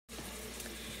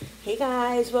Hey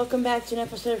guys, welcome back to an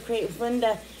episode of Create with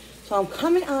Linda. So I'm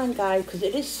coming on, guys, because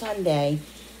it is Sunday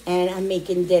and I'm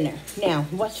making dinner. Now,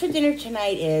 what's for dinner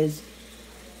tonight is,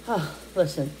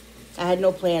 listen, I had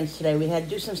no plans today. We had to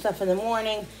do some stuff in the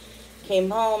morning, came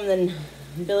home, then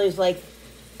Billy's like,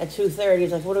 at 2:30,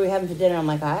 he's like, what are we having for dinner? I'm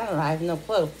like, I don't know, I have no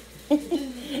clue.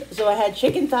 So I had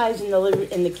chicken thighs in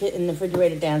the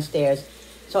refrigerator downstairs.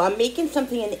 So I'm making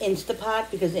something in the Instapot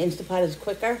because the Instapot is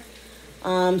quicker.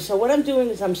 So what I'm doing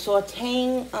is I'm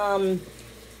sauteing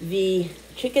the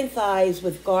chicken thighs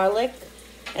with garlic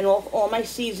and all my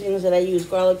seasonings that I use,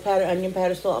 garlic powder, onion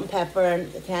powder, salt and pepper,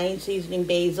 and Italian seasoning,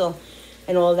 basil,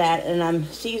 and all that. And I'm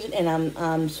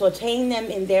sauteing them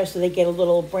in there so they get a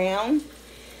little brown.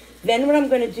 Then what I'm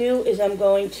going to do is I'm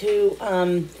going to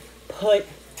put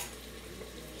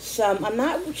some, I'm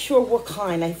not sure what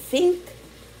kind, I think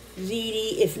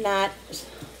ziti, if not,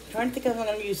 I'm trying to think if I'm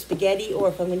going to use spaghetti or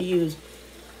if I'm going to use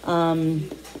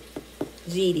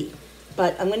ziti.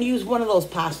 But I'm going to use one of those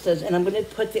pastas, and I'm going to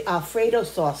put the Alfredo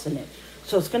sauce in it.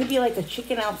 So it's going to be like a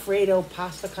chicken Alfredo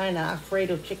pasta, kind of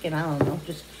Alfredo chicken, I don't know.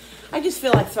 I just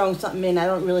feel like throwing something in. I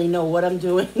don't really know what I'm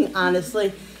doing,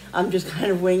 honestly. I'm just kind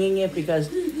of winging it because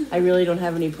I really don't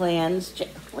have any plans.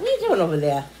 What are you doing over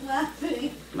there?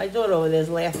 Laughing. My daughter over there is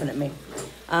laughing at me.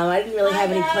 I didn't really have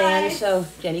any plans, so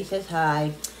Jenny says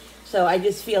hi. So I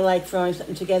just feel like throwing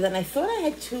something together. And I thought I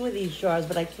had 2 of these jars,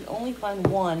 but I can only find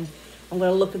one. I'm going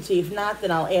to look and see. If not,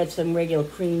 then I'll add some regular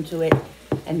cream to it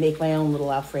and make my own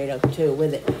little Alfredo, too,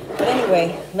 with it. But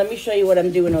anyway, let me show you what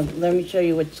I'm doing. Let me show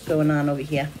you what's going on over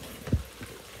here.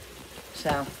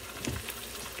 So,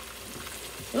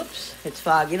 oops, it's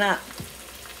fogging up.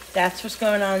 That's what's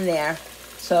going on there.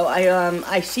 So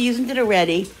I seasoned it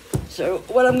already. So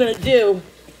what I'm going to do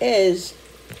is,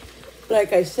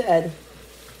 like I said,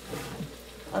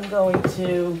 I'm going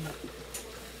to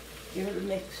give it a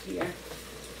mix here.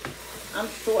 I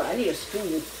need a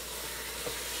spoon.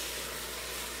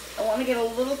 I want to get a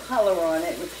little color on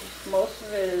it, which most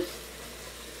of it is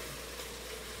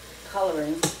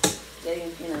coloring.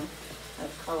 Getting,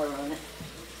 have color on it.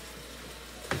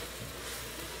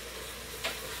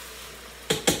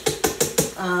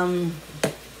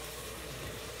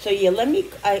 So yeah, I'm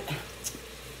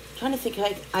trying to think,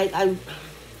 I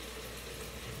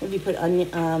maybe put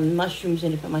mushrooms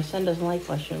in it, but my son doesn't like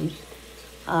mushrooms.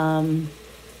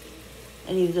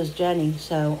 And neither does Jenny,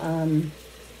 so,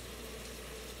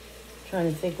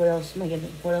 trying to think what else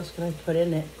can I put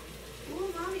in it? Oh,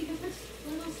 Mom, you can put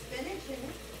little spinach in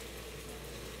it.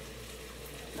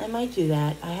 I might do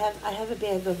that. I have a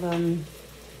bag of,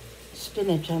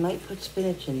 spinach. I might put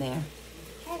spinach in there.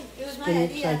 Hey, it was my Spinach,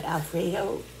 idea. like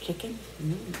Alfredo chicken.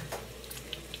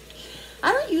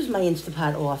 I don't use my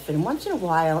Instapot often, once in a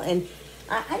while, and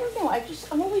I don't know,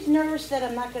 I'm always nervous that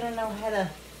I'm not going to know how to,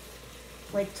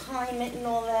 like, time it and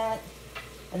all that,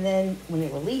 and then when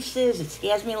it releases, it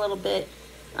scares me a little bit.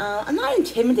 I'm not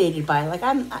intimidated by it, like,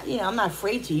 I'm not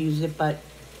afraid to use it, but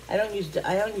I don't use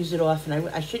it often.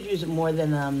 I should use it more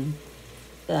than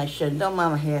I should. Don't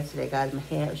mind my hair today, guys. My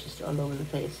hair is just all over the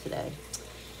place today.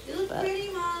 You look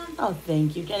pretty, Mom. Oh,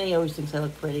 thank you. Jenny always thinks I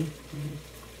look pretty.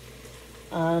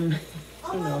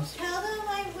 Who knows? Tell them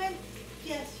I went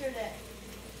yesterday.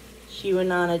 She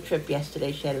went on a trip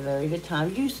yesterday. She had a very good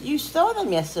time. You saw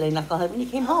them yesterday, Knucklehead, when you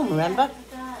came home, remember? I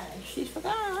forgot. She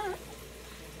forgot. I'm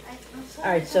sorry.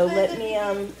 All right, so let me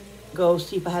go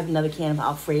see if I have another can of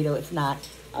Alfredo. If not,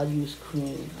 I'll use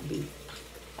cream.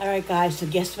 All right, guys, so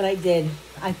guess what I did?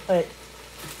 I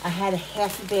had a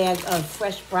half a bag of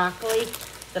fresh broccoli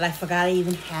that I forgot I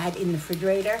even had in the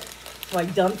refrigerator. So I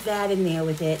dumped that in there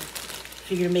with it.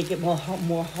 Figured to make it more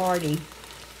hardy.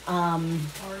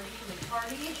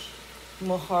 Hardy-ish?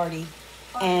 More hardy.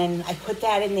 And I put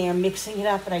that in there, mixing it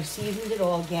up, and I seasoned it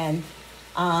all again.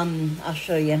 I'll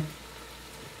show you.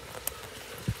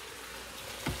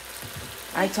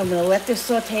 All right, so I'm going to let this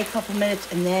saute a couple minutes,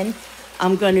 and then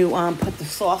I'm going to put the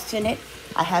sauce in it.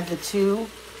 I have the 2.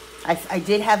 I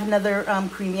did have another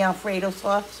creamy Alfredo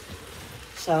sauce,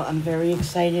 so I'm very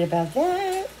excited about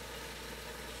that.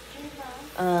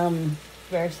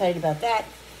 Very excited about that.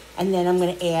 And then I'm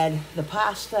going to add the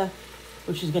pasta,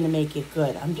 which is going to make it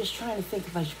good. I'm just trying to think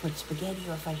if I should put spaghetti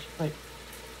or if I should put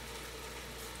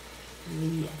I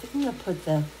think I'm going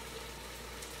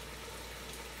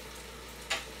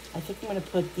to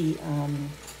put the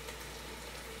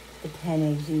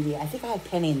penne ziti. I think I have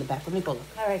penne in the back. Let me go look.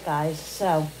 All right, guys.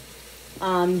 So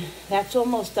that's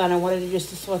almost done. I wanted to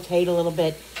saute it a little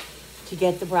bit to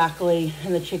get the broccoli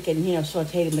and the chicken,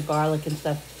 sauteed in the garlic and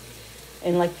stuff.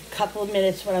 In like a couple of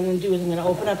minutes, what I'm going to do is I'm going to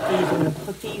open up these. I'm going to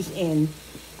put these in.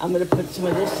 I'm going to put some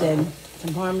of this in,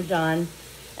 some Parmesan.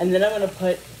 And then I'm going to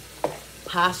put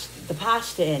the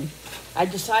pasta in. I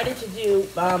decided to do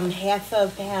half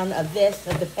a pound of this,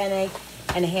 of the penne,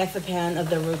 and a half a pound of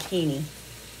the rotini.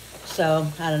 So,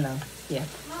 I don't know. Yeah.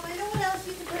 Mom, I know what else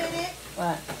you can put in it.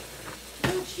 What?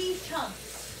 Blue cheese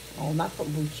chunks. Oh, I'm not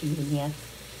putting blue cheese in here.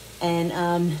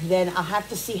 And then I'll have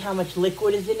to see how much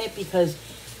liquid is in it because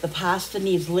the pasta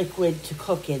needs liquid to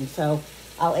cook in. So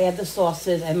I'll add the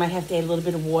sauces. I might have to add a little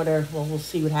bit of water. Well, we'll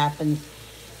see what happens,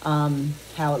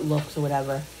 how it looks or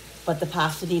whatever. But the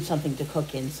pasta needs something to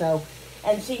cook in. So,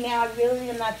 and see, now I really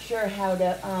am not sure how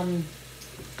to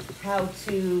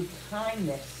time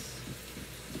this.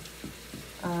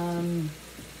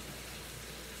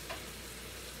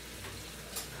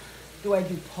 Do I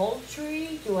do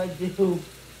poultry? Do I do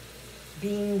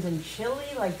beans and chili?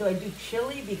 Like, do I do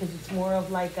chili because it's more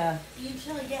of like a... Bean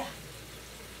chili, yeah.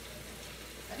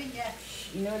 I mean, yeah.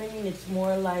 You know what I mean? It's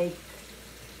more like...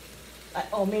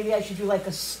 oh, maybe I should do like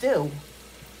a stew.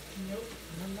 Nope.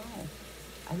 I don't know.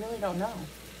 I really don't know.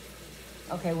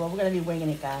 Okay, well, we're going to be winging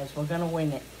it, guys. We're going to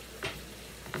wing it.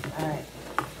 All right.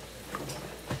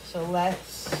 So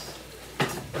let's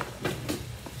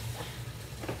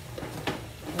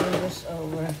move this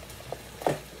over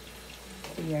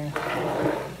here.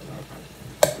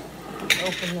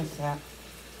 Open this up.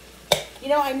 You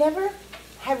know, I never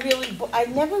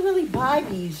really buy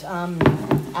these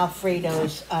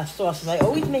Alfredo's sauces. I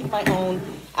always make my own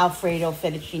Alfredo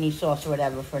fettuccine sauce or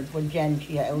whatever for when Jen,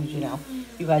 she always, you know,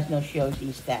 you guys know she always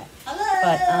eats that.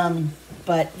 Hello.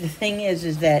 But the thing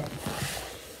is that,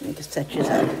 let me just touch this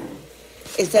up,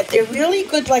 is that they're really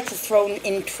good, like, to throw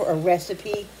in for a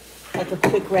recipe, like a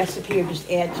quick recipe, or just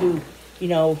add to, you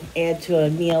know, add to a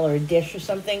meal or a dish or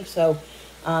something. So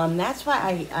that's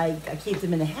why I keep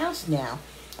them in the house now.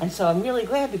 And so I'm really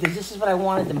glad because this is what I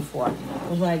wanted them for.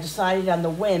 Was when I decided on a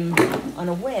whim,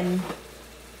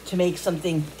 to make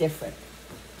something different.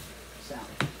 So,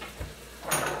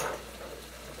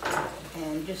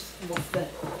 and just move the.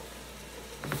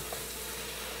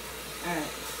 All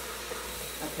right.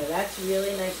 Okay, that's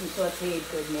really nice and sautéed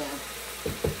good now.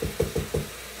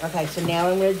 Okay, so now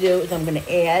what I'm going to do is I'm going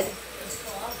to add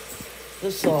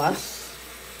the sauce.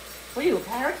 What are you, a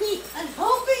parakeet? I'm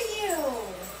helping you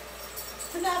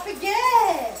to not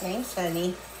forget. Thanks,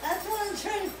 honey. That's what I'm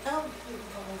trying to help you.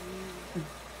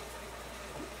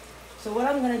 So what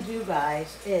I'm going to do,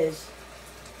 guys, is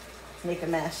make a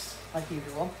mess, like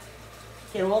usual.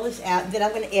 Get all this out. Then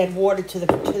I'm going to add water to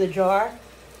the jar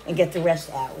and get the rest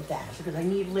out with that because I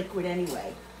need liquid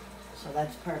anyway. So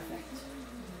that's perfect.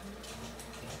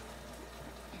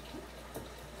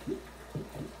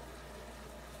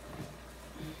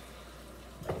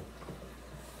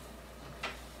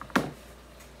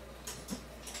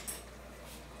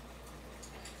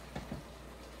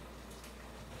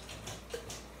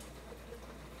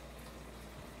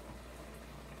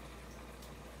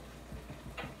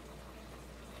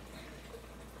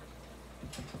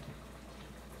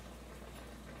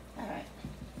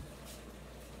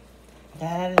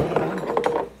 That out of there.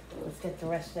 Let's get the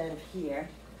rest out of here.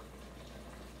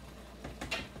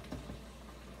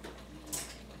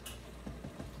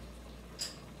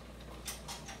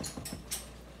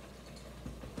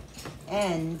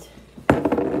 And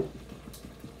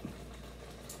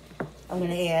I'm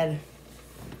going to add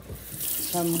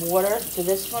some water to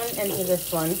this one and to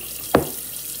this one.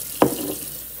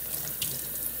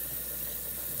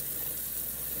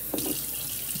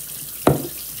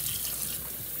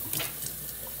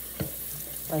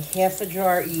 Like half a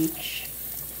jar each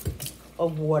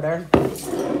of water.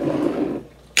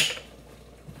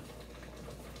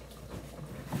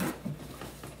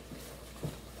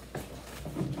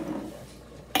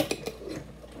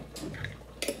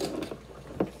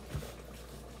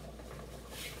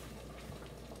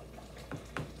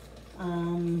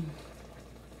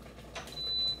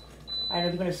 Alright,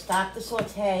 I'm going to stop the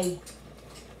saute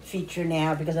feature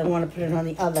now because I want to put it on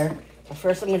the other. But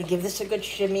first I'm going to give this a good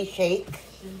shimmy shake.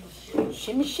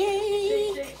 Shimmy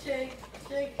shake. Shake, shake, shake,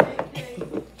 shake, shake,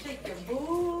 shake your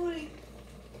booty.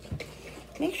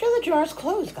 Make sure the jar's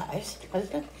closed, guys. You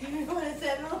want to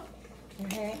settle?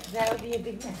 Okay, that would be a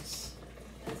big mess.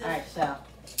 Alright, so.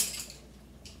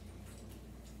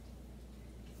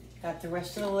 Got the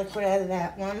rest of the liquid out of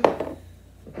that one.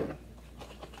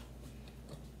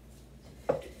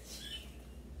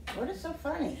 What is so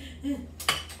funny?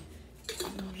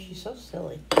 She's so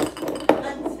silly. I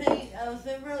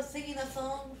was singing a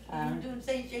song. You were doing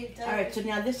St. James. All right, so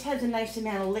now this has a nice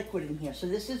amount of liquid in here. So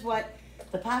this is what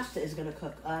the pasta is going to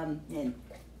cook in.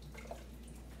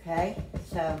 Okay,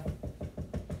 so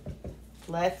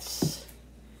let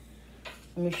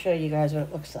me show you guys what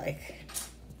it looks like.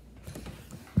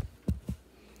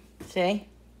 See?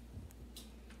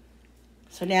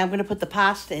 So now I'm going to put the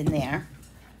pasta in there.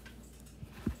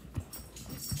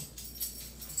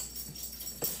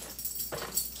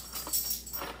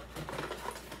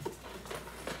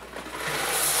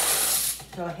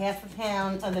 So a half a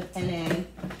pound of the penne,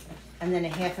 and then a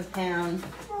half a pound.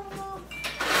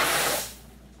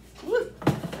 Woo.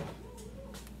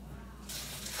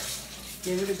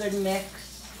 Give it a good mix.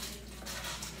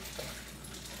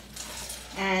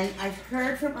 And I've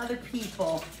heard from other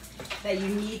people that you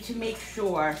need to make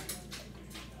sure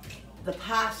the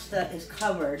pasta is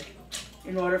covered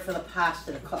in order for the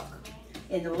pasta to cook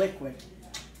in the liquid.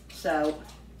 So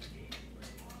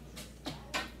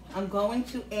I'm going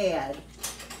to add,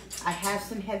 I have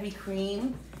some heavy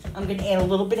cream. I'm going to add a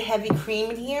little bit of heavy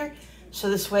cream in here. So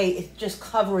this way it's just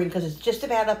covering, because it's just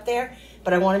about up there,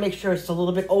 but I want to make sure it's a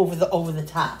little bit over the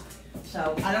top.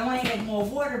 So I don't want to add more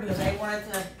water because I want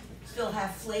it to still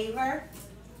have flavor.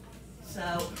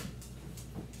 So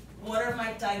water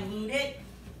might dilute it.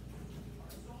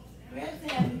 Where's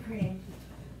the heavy cream?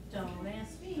 Don't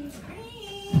ask me.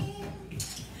 Cream.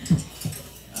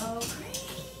 Oh,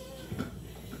 cream.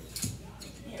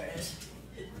 Here it is.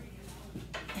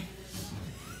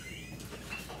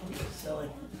 Silly.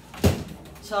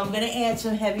 So I'm going to add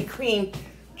some heavy cream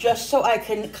just so I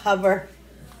can cover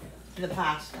the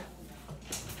pasta.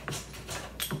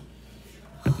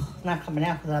 It's not coming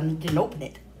out because I didn't open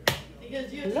it.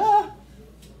 Because you. Hello?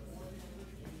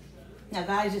 Now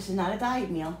guys, this is not a diet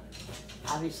meal,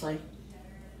 obviously.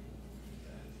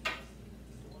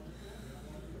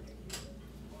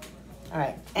 All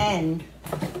right, and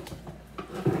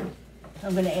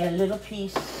I'm gonna add a little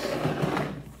piece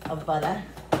of butter.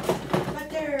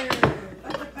 Butter.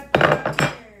 Butter.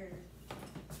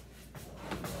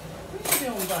 What are you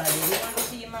doing, buddy? You want to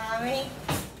see your mommy?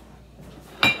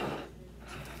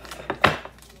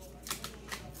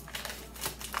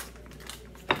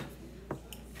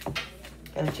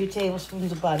 Got 2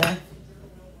 tablespoons of butter.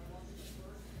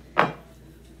 There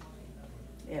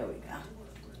we go.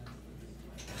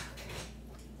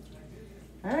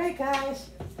 All right, guys.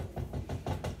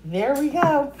 There we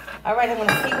go. All right, I'm going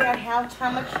to figure out how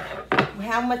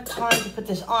much time to put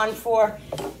this on for,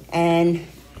 and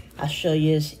I'll show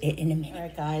you it in a minute. All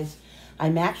right, guys.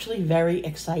 I'm actually very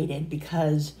excited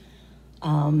because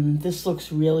this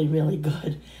looks really, really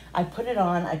good. I put it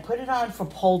on for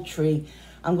poultry.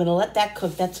 I'm going to let that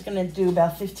cook. That's going to do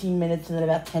about 15 minutes and then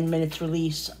about 10 minutes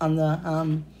release on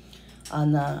the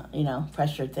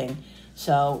pressure thing.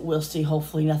 So we'll see.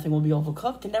 Hopefully nothing will be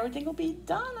overcooked and everything will be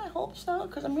done. I hope so,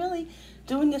 because I'm really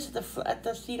doing this at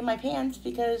the seat of my pants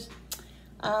because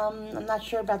I'm not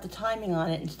sure about the timing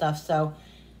on it and stuff. So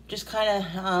just kind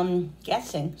of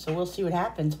guessing. So we'll see what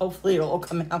happens. Hopefully it'll all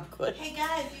come out good. Hey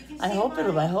guys, you can see I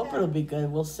hope it'll be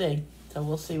good. We'll see. So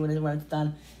we'll see when it's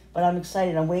done. But I'm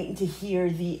excited. I'm waiting to hear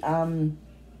the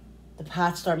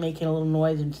pot start making a little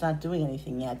noise, and it's not doing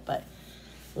anything yet, but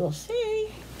we'll see.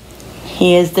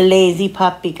 Here's the lazy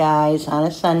puppy, guys, on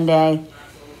a Sunday,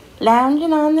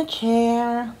 lounging on the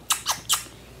chair.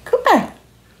 Cooper.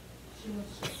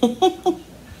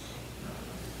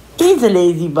 He's a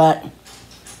lazy butt.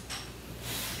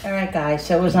 All right, guys,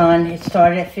 so it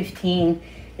started at 15.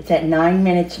 It's at 9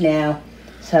 minutes now.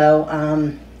 So,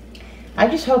 I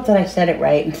just hope that I said it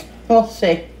right. We'll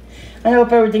see. I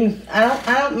hope everything, I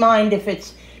don't mind if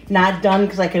it's not done,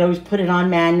 because I could always put it on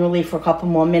manually for a couple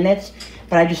more minutes,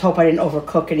 but I just hope I didn't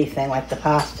overcook anything like the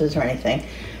pastas or anything.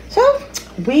 So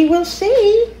we will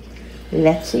see.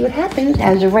 Let's see what happens.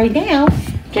 As of right now,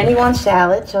 Jenny wants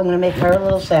salad, so I'm going to make her a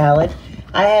little salad.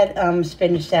 I had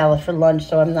spinach salad for lunch,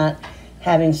 so I'm not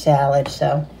having salad,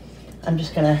 so I'm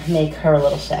just going to make her a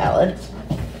little salad.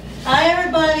 Hi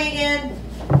everybody again.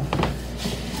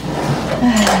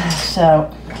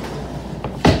 So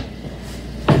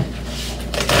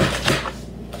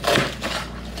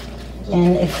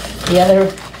and if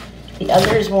the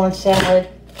others want salad,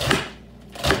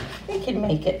 they can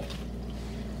make it.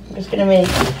 I'm just gonna make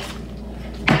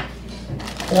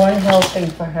one helping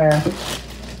for her.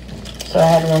 So I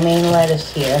have romaine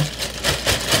lettuce here.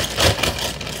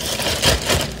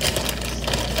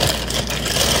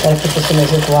 Gotta put this in a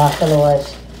Ziploc,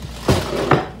 otherwise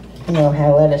you know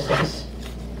how lettuce is.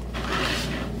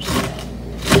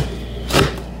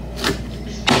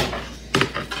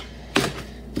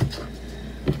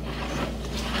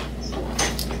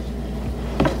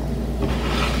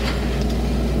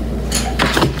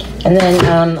 And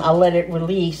then I'll let it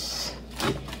release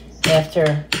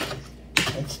after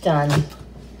it's done. I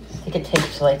think it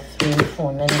takes like 3 to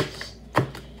 4 minutes.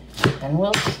 And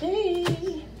we'll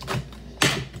see.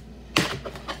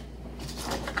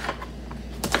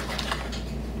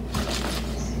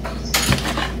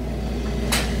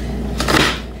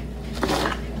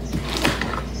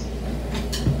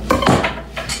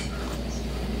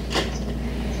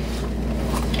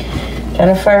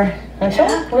 Jennifer, and so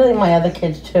really my other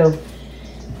kids too.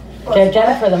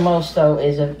 Jennifer the most though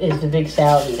is the big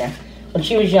salad eater. When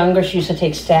she was younger, she used to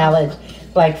take salads,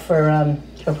 like for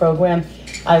her program.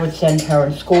 I would send her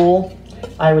in school.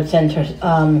 I would send her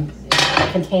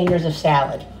containers of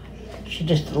salad. She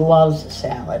just loves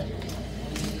salad.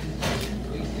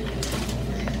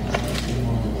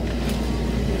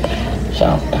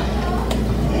 So,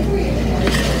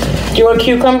 do you want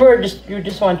cucumber or you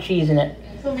just want cheese in it?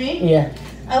 For me? Yeah.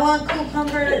 I want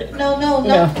cucumber. No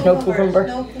cucumber.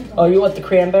 No cucumber. Oh, you want the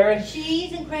cranberry?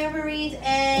 Cheese and cranberries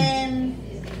and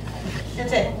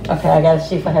that's it. Okay, I gotta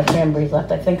see if I have cranberries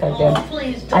left. I think I do. Oh,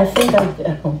 please don't. I think I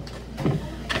do.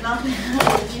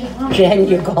 Jen,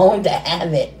 you're going to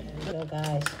have it. So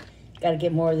guys, gotta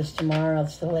get more of this tomorrow.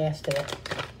 It's the last of it.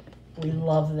 We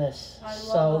love this.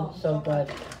 So good.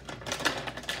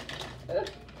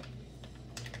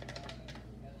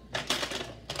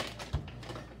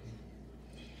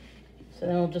 So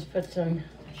then we'll just put some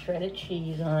shredded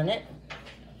cheese on it.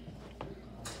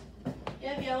 You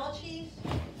have yellow cheese?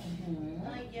 Mm-hmm. I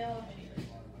like yellow cheese.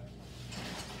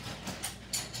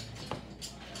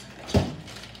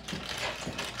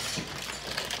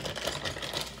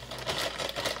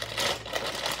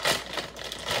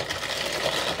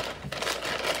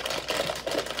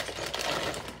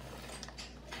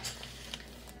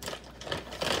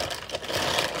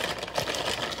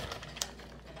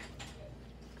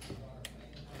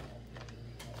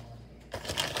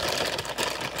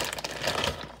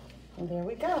 And there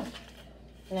we go.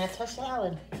 And that's our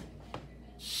salad.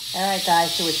 All right,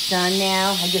 guys, so it's done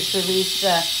now. I just released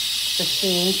the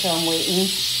steam, so I'm waiting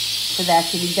for that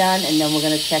to be done, and then we're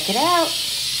going to check it out.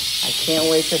 I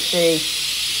can't wait to see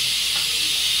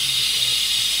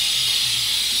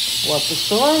what the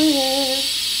story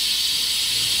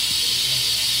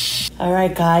is. All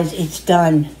right, guys, it's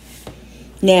done.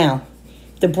 Now,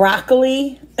 the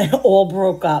broccoli all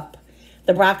broke up.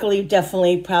 The broccoli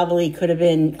definitely probably could have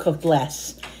been cooked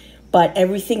less. But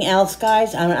everything else,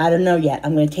 guys, I don't know yet.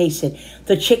 I'm going to taste it.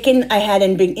 The chicken I had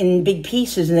in big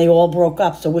pieces, and they all broke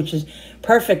up, so which is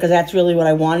perfect because that's really what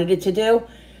I wanted it to do.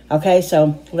 Okay,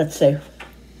 so let's see.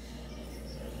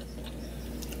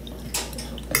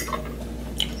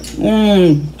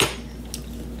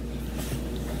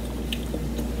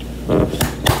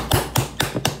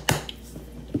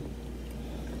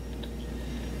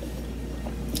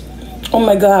 Oh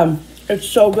my God, it's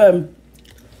so good.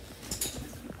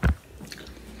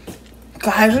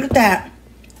 Guys, look at that.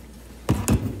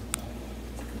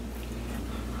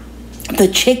 The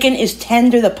chicken is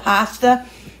tender. The pasta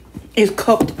is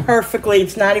cooked perfectly.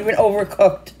 It's not even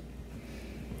overcooked.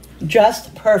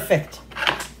 Just perfect.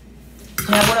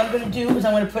 Now what I'm going to do is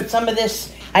I'm going to put some of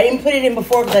this. I didn't put it in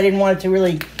before because I didn't want it to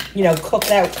really, cook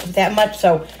that much.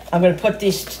 So I'm going to put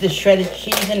this shredded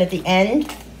cheese in at the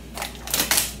end.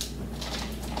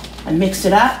 And mix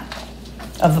it up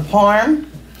of the parm.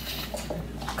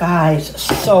 Guys,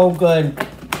 so good.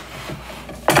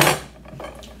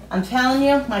 I'm telling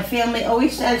you, my family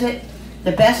always says it.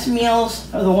 The best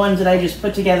meals are the ones that I just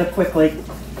put together quickly.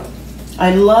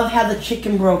 I love how the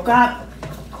chicken broke up.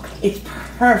 It's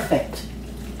perfect.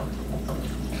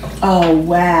 Oh,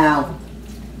 wow.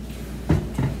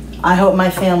 I hope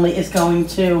my family is going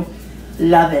to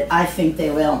love it. I think they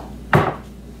will.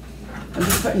 I'm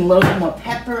just putting loads more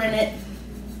pepper in it.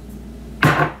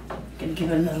 Gonna give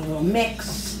it another little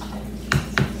mix.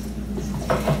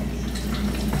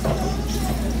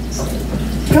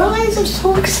 Guys, I'm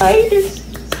so excited.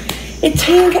 It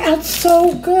turned out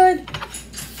so good.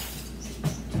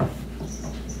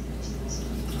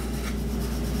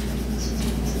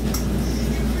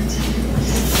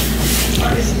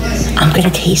 I'm gonna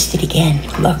taste it again.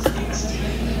 Look.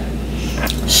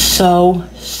 So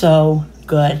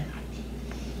good.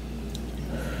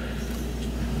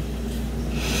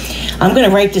 I'm going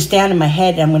to write this down in my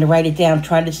head. I'm going to write it down,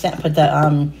 try to put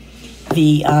the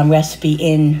recipe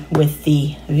in with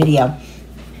the video.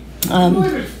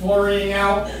 It's flurrying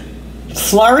out.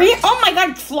 Flurry? Oh my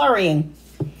God, flurrying.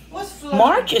 What's flurry?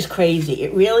 March is crazy.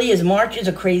 It really is. March is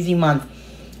a crazy month.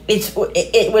 It's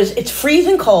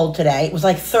freezing cold today. It was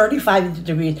like 35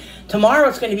 degrees. Tomorrow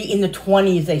it's going to be in the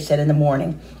 20s, they said, in the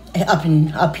morning. Up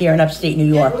here in upstate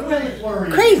New York.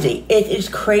 Crazy. It is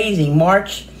crazy.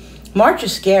 March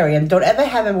is scary, and don't ever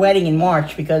have a wedding in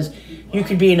March because you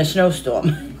could be in a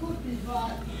snowstorm.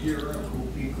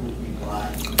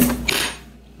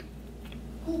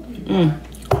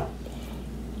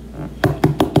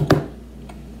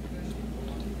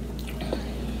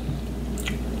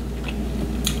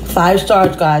 5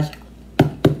 stars, guys.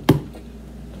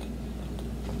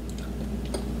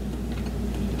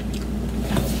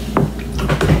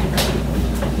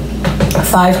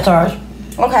 5 stars.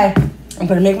 Okay, I'm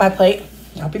gonna make my plate.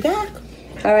 I'll be back.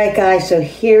 All right, guys, so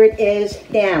here it is.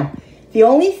 Now, the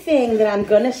only thing that I'm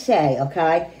gonna say,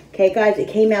 okay, guys, it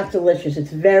came out delicious.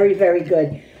 It's very, very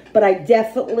good. But I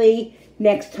definitely,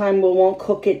 next time, we won't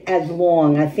cook it as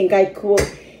long. I think it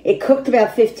cooked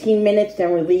about 15 minutes,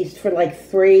 then released for like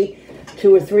 2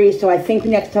 or 3. So I think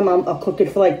next time I'll cook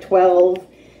it for like 12,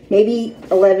 maybe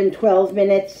 11, 12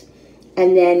 minutes.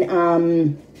 And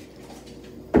then,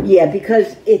 yeah,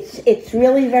 because it's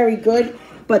really very good.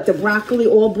 But the broccoli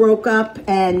all broke up,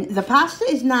 and the pasta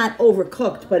is not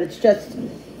overcooked, but it's just,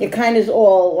 it kind of is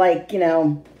all like, you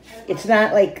know, it's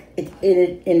not like it's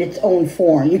in its own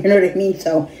form, you know what I mean?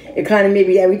 So it kind of,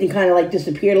 maybe everything kind of like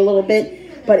disappeared a little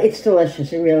bit, but it's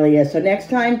delicious, it really is. So next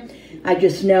time, I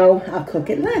just know I'll cook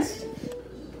it less.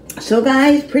 So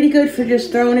guys, pretty good for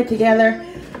just throwing it together.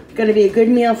 It's going to be a good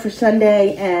meal for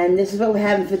Sunday, and this is what we're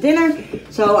having for dinner.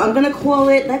 So I'm going to call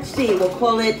it, let's see, we'll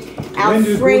call it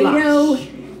Alfredo.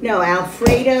 No,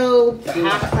 Alfredo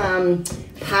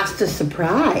pasta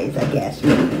surprise, I guess.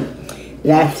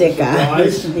 That's it,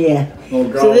 guys. Yeah. Oh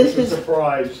God, so this is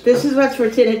surprise. This is what's for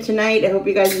dinner tonight. I hope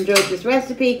you guys enjoyed this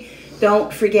recipe.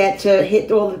 Don't forget to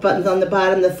hit all the buttons on the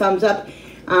bottom, the thumbs up,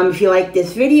 if you like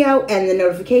this video, and the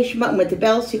notification button with the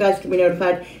bell, so you guys can be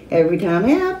notified every time I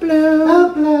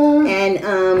upload.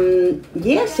 And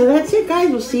yeah, so that's it,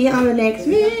 guys. We'll see you on the next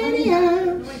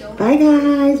video. Bye,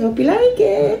 guys. Hope you like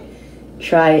it.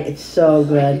 Try it. It's so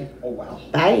good. Oh, wow.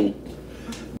 Bye.